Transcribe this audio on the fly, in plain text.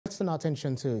turn our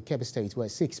attention to Kebbi State, where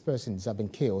 6 persons have been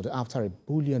killed after a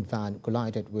Bullion van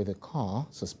collided with a car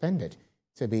suspended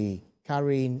to be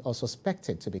carrying or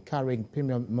suspected to be carrying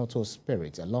premium motor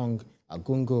spirits along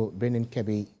Argungu, Birnin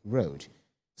Kebbi Road.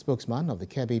 Spokesman of the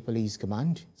Kebbi Police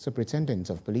Command, Superintendent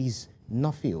of Police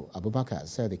Nafiu, Abubakar,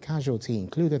 said the casualty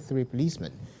included 3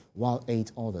 policemen, while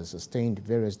 8 others sustained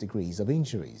various degrees of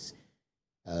injuries.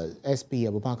 SP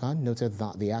Abubakar noted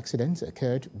that the accident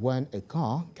occurred when a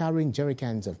car carrying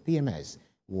jerrycans of PMS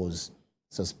was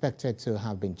suspected to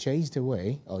have been chased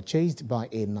by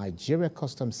a Nigeria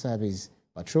Customs Service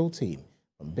patrol team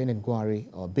from Birnin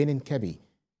Kebbi,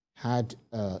 had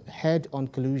a head-on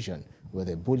collision with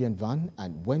a Bullion van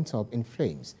and went up in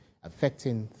flames,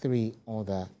 affecting 3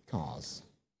 other cars.